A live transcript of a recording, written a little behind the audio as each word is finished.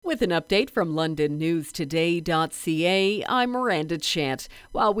With an update from LondonNewsToday.ca, I'm Miranda Chant.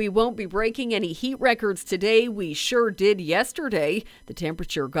 While we won't be breaking any heat records today, we sure did yesterday. The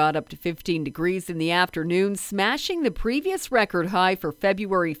temperature got up to 15 degrees in the afternoon, smashing the previous record high for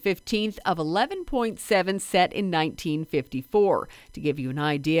February 15th of 11.7 set in 1954. To give you an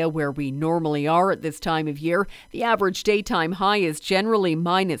idea where we normally are at this time of year, the average daytime high is generally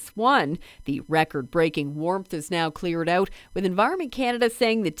 -1. The record-breaking warmth is now cleared out, with Environment Canada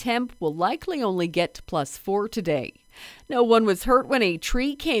saying the temp will likely only get to +4 today. No one was hurt when a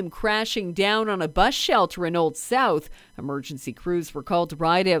tree came crashing down on a bus shelter in Old South. Emergency crews were called to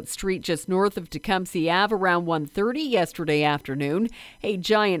Rideout Street just north of Tecumseh Ave around 1:30 yesterday afternoon. A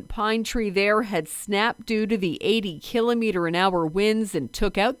giant pine tree there had snapped due to the 80-kilometer-an-hour winds and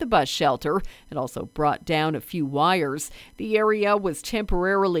took out the bus shelter. It also brought down a few wires. The area was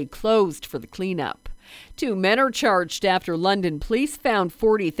temporarily closed for the cleanup. 2 men are charged after London police found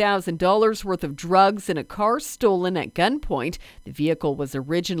 $40,000 worth of drugs in a car stolen at gunpoint. The vehicle was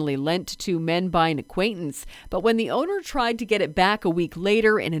originally lent to 2 men by an acquaintance, but when the owner tried to get it back a week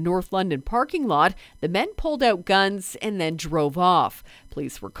later in a North London parking lot, the men pulled out guns and then drove off.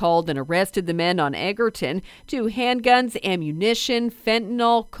 Police were called and arrested the men on Egerton. 2 handguns, ammunition,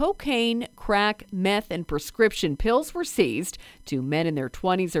 fentanyl, cocaine, crack, meth, and prescription pills were seized. 2 men in their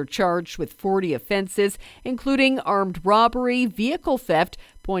 20s are charged with 40 offenses, including armed robbery, vehicle theft,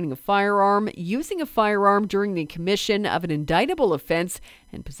 pointing a firearm, using a firearm during the commission of an indictable offense,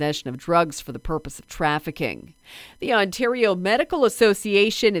 and possession of drugs for the purpose of trafficking. The Ontario Medical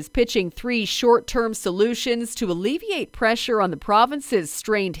Association is pitching 3 short-term solutions to alleviate pressure on the province's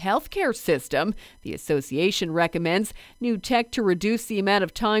strained healthcare system. The association recommends new tech to reduce the amount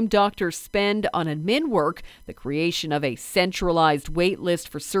of time doctors spend on admin work, the creation of a centralized wait list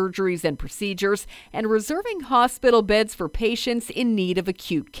for surgeries and procedures, and reserving hospital beds for patients in need of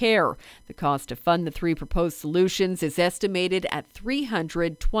acute care. The cost to fund the 3 proposed solutions is estimated at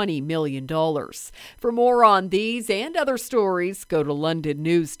 $320 million. For more on these and other stories, go to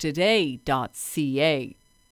londonnewstoday.ca.